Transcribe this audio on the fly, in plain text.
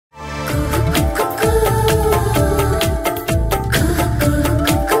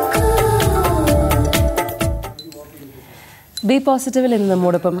Be positive in the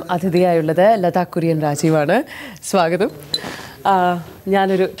modupam Athidiayulladu Latha Kurien Rajeev aanu. Swagatham.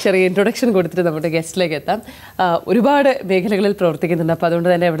 ഞാനൊരു ചെറിയ introduction കൊടുത്തിട്ട് നമ്മുടെ ഗസ്റ്റിലേക്ക് എത്താം. ഒരുപാട് മേഖലകളിൽ പ്രവർത്തിക്കുന്നുണ്ട്. അപ്പോൾ അതുകൊണ്ട്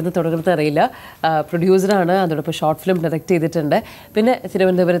തന്നെ എവിടെ നിന്ന് തുടങ്ങുന്നത് അറിയില്ല. പ്രൊഡ്യൂസറാണ്, അതോടൊപ്പം ഷോർട്ട് ഫിലിം ഡയറക്റ്റ് ചെയ്തിട്ടുണ്ട്. പിന്നെ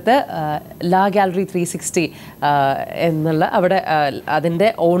തിരുവനന്തപുരത്ത് ലാ ഗാലറി 360 എന്നുള്ള അവിടെ അതിൻ്റെ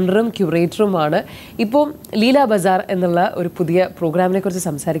ഓണറും ക്യൂറേറ്ററുമാണ്. ഇപ്പോൾ ലീല ബസാർ എന്നുള്ള ഒരു പുതിയ പ്രോഗ്രാമിനെ കുറിച്ച്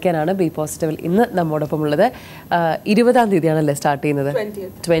സംസാരിക്കാനാണ് ബി പോസിറ്റീവിൽ ഇന്ന് നമ്മോടൊപ്പം ഉള്ളത്. 20-ാം തീയതിയാണല്ലേ സ്റ്റാർട്ട് ചെയ്യുന്നത്?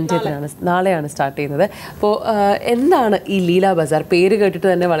 20th നാളെയാണ് സ്റ്റാർട്ട് ചെയ്യുന്നത്. അപ്പോൾ എന്താണ് ഈ ലീല ബസാർ? പേര് കേട്ടിട്ട്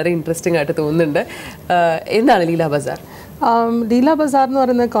തന്നെ വളരെ ഇൻട്രസ്റ്റിംഗ് ആയിട്ട് തോന്നുന്നുണ്ട്. എന്താണ് ലീല ബസാർ? ലീല ബസാർ എന്ന്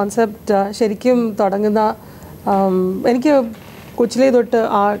പറയുന്ന കോൺസെപ്റ്റ് ശരിക്കും തുടങ്ങുന്ന എനിക്ക് കൊച്ചിലെ തൊട്ട്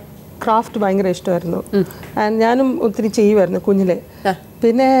ആ ക്രാഫ്റ്റ് ഭയങ്കര ഇഷ്ടമായിരുന്നു. ഞാനും ഒത്തിരി ചെയ്യുമായിരുന്നു കുഞ്ഞിലെ.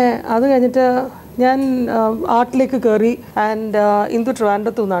 പിന്നെ അത് കഴിഞ്ഞിട്ട് ഞാൻ ആർട്ടിലേക്ക് കയറി. ഇന്ദു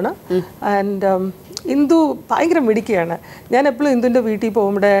ട്രിവാൻഡ്രത്തു നിന്നാണ്. ഇന്ദു ഭയങ്കര മിടുക്കിയാണ്. ഞാൻ എപ്പോഴും ഇന്ദുവിൻ്റെ വീട്ടിൽ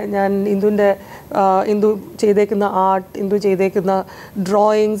പോകുമ്പോൾ ഞാൻ ഇന്ദു ചെയ്തേക്കുന്ന ആർട്ട്, ഇന്ദു ചെയ്തേക്കുന്ന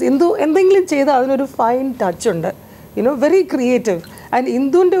ഡ്രോയിങ്സ്, ഇന്ദു എന്തെങ്കിലും ചെയ്താൽ അതിനൊരു ഫൈൻ ടച്ച് ഉണ്ട്. Very creative.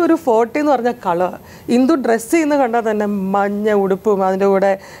 ഇന്ദുവിൻ്റെ ഒരു ഫോട്ടോ എന്ന് പറഞ്ഞാൽ കളർ. ഇന്ദു ഡ്രസ്സ് ചെയ്യുന്ന കണ്ടാൽ തന്നെ മഞ്ഞ ഉടുപ്പും അതിൻ്റെ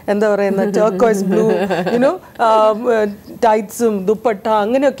കൂടെ എന്താ പറയുന്ന ടർക്കോയ്സ് ബ്ലൂ ടൈറ്റ്സും ദുപ്പട്ട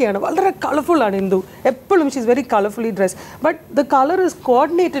അങ്ങനെയൊക്കെയാണ്. വളരെ കളർഫുള്ളാണ് ഇന്ദു. എപ്പോഴും she is very colourfully dress. But the colour is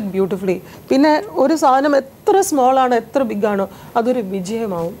coordinated beautifully. പിന്നെ ഒരു സാധനം എത്ര സ്മോളാണോ എത്ര ബിഗാണോ അതൊരു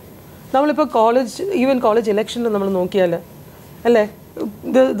വിജയമാവും. നമ്മളിപ്പോൾ ഈവൻ കോളേജ് ഇലക്ഷനിൽ നമ്മൾ നോക്കിയാൽ അല്ലേ,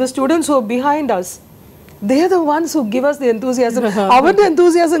 the students who are behind us, they are the ones who give us the enthusiasm. അവരുടെ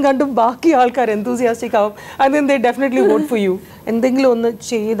enthusiasm കണ്ട് ബാക്കി ആൾക്കാർ enthusiastic ആവും. And then they definitely vote for you. എന്തെങ്കിലും ഒന്ന്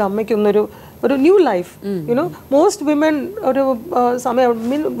ചെയ്ത് അമ്മയ്ക്കൊന്നൊരു ന്യൂ ലൈഫ്. മോസ്റ്റ് വിമൻ ഒരു സമയം,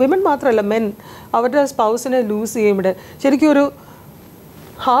 വിമൻ മാത്രമല്ല മെൻ, അവരുടെ സ്പൗസിനെ ലൂസ് ചെയ്യുമ്പോൾ ശരിക്കും ഒരു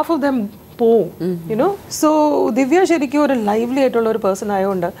ഹാഫ് ഓഫ് ദം പോവും. സോ ദിവ്യ ശരിക്കും ഒരു ലൈവ്ലി ആയിട്ടുള്ള ഒരു പേഴ്സൺ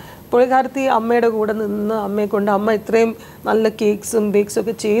ആയതുകൊണ്ട് പുള്ളിക്കാരത്തി അമ്മയുടെ കൂടെ നിന്ന് അമ്മയെ കൊണ്ട് അമ്മ ഇത്രയും നല്ല കേക്ക്സും ബേക്സും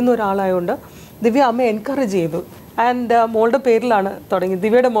ഒക്കെ ചെയ്യുന്ന ഒരാളായതുകൊണ്ട് ദിവ്യ അമ്മയെ എൻകറേജ് ചെയ്തു. മോളുടെ പേരിലാണ് തുടങ്ങി.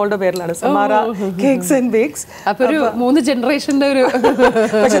 ദിവ്യയുടെ മോളുടെ പേരിലാണ് സമാര കേക്ക്സ് ആൻഡ് ബേക്സ്. അപ്പോൾ ഒരു 3 ജനറേഷന്റെ ഒരു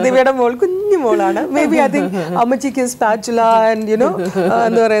പക്ഷെ ദിവ്യയുടെ മോൾ കുഞ്ഞു മോളാണ്. മേ ബി ഐ തിങ്ക് അമ്മച്ചിക്ക് സ്പാച്ചുല ആൻഡ്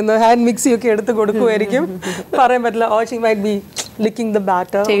എന്താ പറയുന്നത് ഹാൻഡ് മിക്സി ഒക്കെ എടുത്ത് കൊടുക്കുമായിരിക്കും. പറയാൻ പറ്റില്ല. Or she might be licking the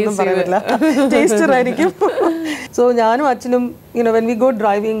batter. ഒന്നും പറയാൻ പറ്റില്ല. ടേസ്റ്റർ ആയിരിക്കും. സോ ഞാനും അച്ഛനും when we go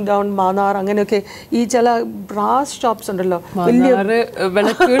driving down Mannar അങ്ങനെയൊക്കെ ഈ ചില ബ്രാസ് ഷോപ്സ് ഉണ്ടല്ലോ, വലിയ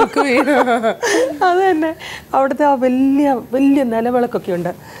അത് തന്നെ അവിടുത്തെ ആ വലിയ നിലവിളക്കൊക്കെ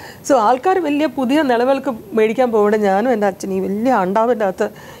ഉണ്ട്. സോ ആൾക്കാർ വലിയ പുതിയ നിലവിളക്ക് മേടിക്കാൻ പോകുമ്പോൾ ഞാനും എൻ്റെ അച്ഛൻ ഈ വലിയ അണ്ടാവിൻ്റെ അകത്ത്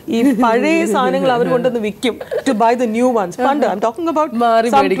ഈ പഴയ സാധനങ്ങൾ അവർ കൊണ്ടുവന്ന് വിൽക്കും to by the new once. പണ്ട് I am talking about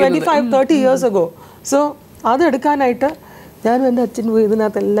 25-30 years ago. So അതെടുക്കാനായിട്ട് ഞാനും എൻ്റെ അച്ഛൻ പോയി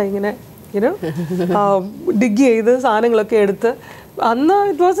ഇതിനകത്തെല്ലാം ഇങ്ങനെ ഡിഗ് ചെയ്ത് സാധനങ്ങളൊക്കെ എടുത്ത്. അന്ന്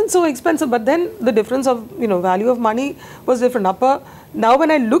it wasn't so expensive, but then the difference of value of money was different. അപ്പോൾ now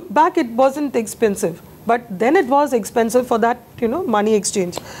when I look back it wasn't expensive, but then it was expensive for that money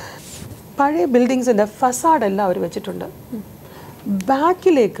exchange. പഴയ ബിൽഡിങ്സിൻ്റെ ഫസാഡെല്ലാം അവർ വെച്ചിട്ടുണ്ട്.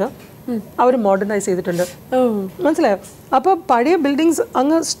 ബാക്കിലേക്ക് അവർ modernise ചെയ്തിട്ടുണ്ട്. മനസ്സിലായോ? അപ്പോൾ പഴയ buildings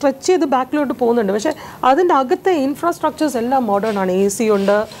അങ്ങ് stretch ചെയ്ത് ബാക്കിലോട്ട് പോകുന്നുണ്ട്. പക്ഷേ അതിൻ്റെ അകത്തെ ഇൻഫ്രാസ്ട്രക്ചേഴ്സ് എല്ലാം മോഡേൺ ആണ്. AC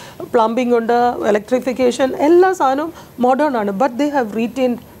ഉണ്ട്, പ്ലംബിംഗ് ഉണ്ട്, ഇലക്ട്രിഫിക്കേഷൻ, എല്ലാ സാധനവും മോഡേൺ ആണ്. But they have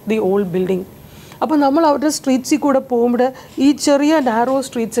retained the old building. അപ്പോൾ നമ്മൾ അവരുടെ സ്ട്രീറ്റ്സിൽ കൂടെ പോകുമ്പോൾ ഈ ചെറിയ നാരോ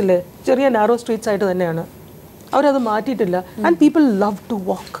സ്ട്രീറ്റ്സില്ലേ, ചെറിയ നാരോ സ്ട്രീറ്റ്സ് ആയിട്ട് തന്നെയാണ്. അവരത് മാറ്റിയിട്ടില്ല. And people love to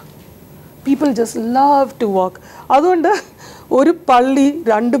walk. People just love to walk. അതുകൊണ്ട് ഒരു പള്ളി,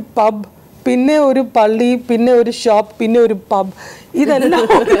 2 പബ്, പിന്നെ ഒരു പള്ളി, പിന്നെ ഒരു ഷോപ്പ്, പിന്നെ ഒരു പബ്, ഇതെല്ലാം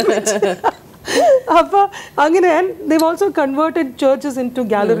അപ്പോൾ അങ്ങനെ. they've also converted churches into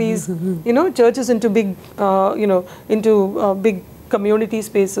galleries, churches into big big community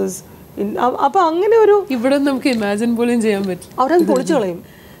spaces. അപ്പോൾ അങ്ങനെ ഒരു ഇവിടെ നമുക്ക് ഇമാജിൻ പോലും ചെയ്യാൻ പറ്റും. അവരത്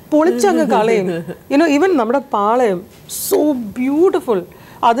പൊളിച്ചങ്ങ് കളയും. ഈവൻ നമ്മുടെ പാളയം സോ ബ്യൂട്ടിഫുൾ.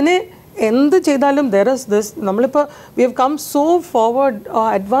 അതിനെ എന്ത് ചെയ്താലും there is this. നമ്മളിപ്പോൾ we have come so forward,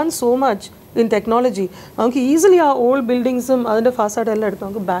 advanced so much in technology. നമുക്ക് ഈസിലി ആ ഓൾഡ് ബിൽഡിങ്സും അതിൻ്റെ ഫാസാഡ് എല്ലാം എടുത്ത്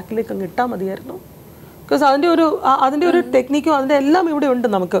നമുക്ക് ബാക്കിലേക്ക് അങ്ങ് ഇട്ടാൽ മതിയായിരുന്നു. ബിക്കോസ് അതിൻ്റെ ഒരു ടെക്നിക്കും അതിൻ്റെ എല്ലാം ഇവിടെ ഉണ്ട്.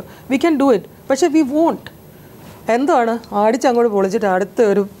 നമുക്ക് വി ക്യാൻ ഡു ഇറ്റ്. പക്ഷേ വി വോണ്ട്. എന്താണ് അടിച്ചങ്ങോട്ട് പൊളിച്ചിട്ട് അടുത്ത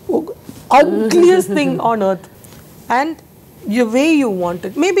ഒരു ugliest thing on earth and the way you want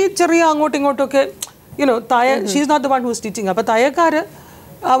it. Maybe ചെറിയ അങ്ങോട്ടും ഇങ്ങോട്ടൊക്കെ she is not the one who is teaching. അപ്പോൾ തയ്യക്കാർ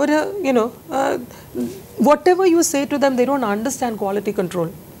അവർ whatever you say to them, they don't understand quality control.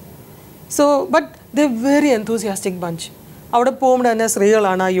 So but they're very enthusiastic bunch. അവിടെ പോകുമ്പോൾ തന്നെ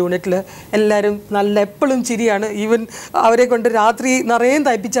സ്ത്രീകളാണ് ആ യൂണിറ്റിൽ. എല്ലാവരും നല്ല എപ്പോഴും ചിരിയാണ്. ഈവൻ അവരെ കൊണ്ട് രാത്രി നിറയെ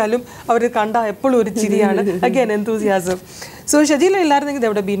തയ്പ്പിച്ചാലും അവർ കണ്ടാൽ എപ്പോഴും ഒരു ചിരിയാണ്. Again enthusiasm. So ഷജീല ഇല്ലായിരുന്നെങ്കിൽ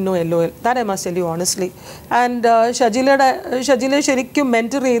there would have been no LOL. That I must tell you honestly. And ഷജീലയെ ശരിക്കും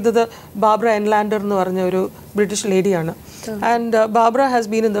മെൻറ്റർ ചെയ്തത് ബാബ്ര എൻലാൻഡർ എന്ന് പറഞ്ഞ ഒരു British ലേഡിയാണ്. And Barbara has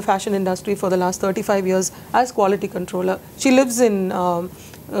been in the fashion industry for the last 35 years as quality controller. She lives in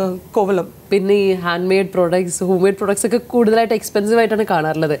Kovalam. പിന്നെ ഈ hand made products, home made products ഒക്കെ കൂടുതലായിട്ട് expensive ആയിട്ടാണ്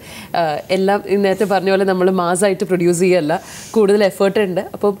കാണാറുള്ളത്. എല്ലാം നേരത്തെ പറഞ്ഞ പോലെ നമ്മൾ മാസമായിട്ട് പ്രൊഡ്യൂസ് ചെയ്യല്ല, കൂടുതൽ എഫേർട്ട് ഉണ്ട്.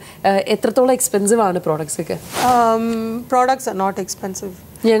 അപ്പം എത്രത്തോളം എക്സ്പെൻസീവ് ആണ് പ്രോഡക്ട്സ് ഒക്കെ? Products are not expensive.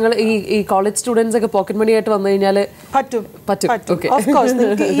 ഞങ്ങൾ ഈ കോളേജ് സ്റ്റുഡൻസ് ഒക്കെ പോക്കറ്റ് മണി ആയിട്ട് വന്നു കഴിഞ്ഞാൽ പറ്റും. Of course,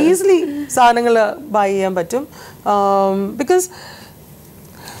 നിങ്ങൾക്ക് ഈസിലി സാധനങ്ങൾ ബൈ ചെയ്യാൻ പറ്റും. ബിക്കോസ്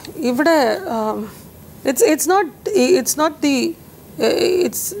ഇവിടെ it's not the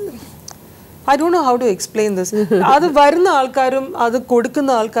I don't know how to explain this. അത് വരുന്ന ആൾക്കാരും അത് കൊടുക്കുന്ന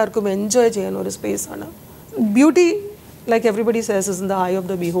ആൾക്കാർക്കും എൻജോയ് ചെയ്യാൻ ഒരു സ്പേസ് ആണ്. Beauty, like everybody says, is in the eye of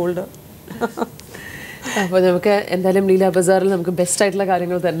the beholder. അപ്പോൾ നമുക്ക് എന്തായാലും ലീല ബസാറിൽ നമുക്ക് ബെസ്റ്റ് ആയിട്ടുള്ള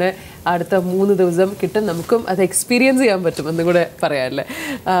കാര്യങ്ങൾ തന്നെ അടുത്ത 3 ദിവസം കിട്ടും. നമുക്കും അത് എക്സ്പീരിയൻസ് ചെയ്യാൻ പറ്റും എന്നും കൂടെ പറയാമല്ലേ.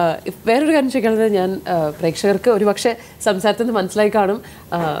 വേറൊരു കാര്യം ചോദിക്കുന്നത്, ഞാൻ പ്രേക്ഷകർക്ക് ഒരുപക്ഷെ സംസാരത്തിൽ നിന്ന് മനസ്സിലായി കാണും,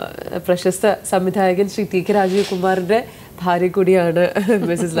 പ്രശസ്ത സംവിധായകൻ ശ്രീ TK രാജീവ് കുമാറിൻ്റെ ഭാര്യ കൂടിയാണ്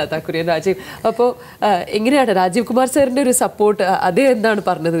മിസ്സസ് ലത കുര്യൻ രാജീവ്. അപ്പോൾ എങ്ങനെയാണ് രാജീവ് കുമാർ സാറിൻ്റെ ഒരു സപ്പോർട്ട്, അതേ എന്താണ്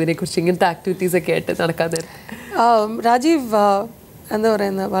പറഞ്ഞത് ഇതിനെക്കുറിച്ച്, ഇങ്ങനത്തെ ആക്ടിവിറ്റീസ് ഒക്കെ ആയിട്ട് നടക്കാൻ നേരം? രാജീവ് എന്താ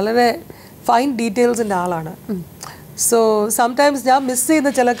പറയുന്നത്, വളരെ ഫൈൻ ഡീറ്റെയിൽസിൻ്റെ ആളാണ്. സോ സംടൈംസ് ഞാൻ മിസ്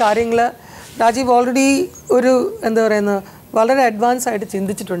ചെയ്യുന്ന ചില കാര്യങ്ങൾ രാജീവ് ഓൾറെഡി ഒരു എന്താ പറയുന്നത് വളരെ അഡ്വാൻസ് ആയിട്ട്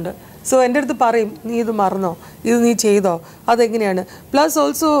ചിന്തിച്ചിട്ടുണ്ട്. സോ എൻ്റെ അടുത്ത് പറയും, നീ ഇത് മറന്നോ, ഇത് നീ ചെയ്തോ, അതെങ്ങനെയാണ്. Plus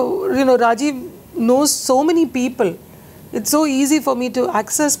also Rajeev nose so many people. It's so easy for me to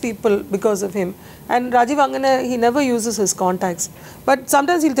access people because of him. And Rajiv Angane, he never uses his contacts. But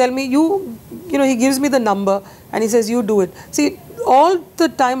sometimes he'll tell me, you know, he gives me the number and he says, you do it. See, all the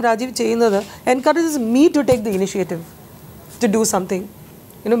time Rajiv Chainada encourages me to take the initiative to do something.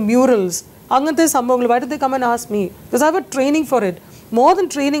 You know, murals. Angante sambhavangal, why did they come and ask me? Because I have a training for it. More than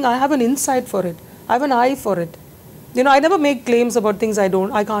training, I have an insight for it. I have an eye for it. You know, I never make claims about things I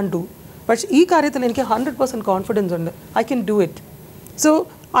can't do. But ഈ കാര്യത്തിൽ എനിക്ക് 100% confidence ഉണ്ട്. I can do it. So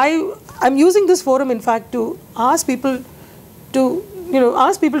I'm using this forum in fact to ask people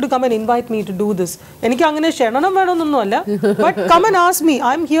to come and invite me to do this. എനിക്ക് അങ്ങനെ ക്ഷണം വേണമെന്നൊന്നും അല്ല, but come and ask me.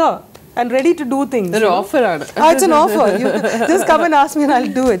 I'm here and ready to do things. ഒരു ഓഫറാണ്. It's an offer. Just come and ask me and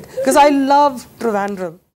I'll do it because I love Trivandrum.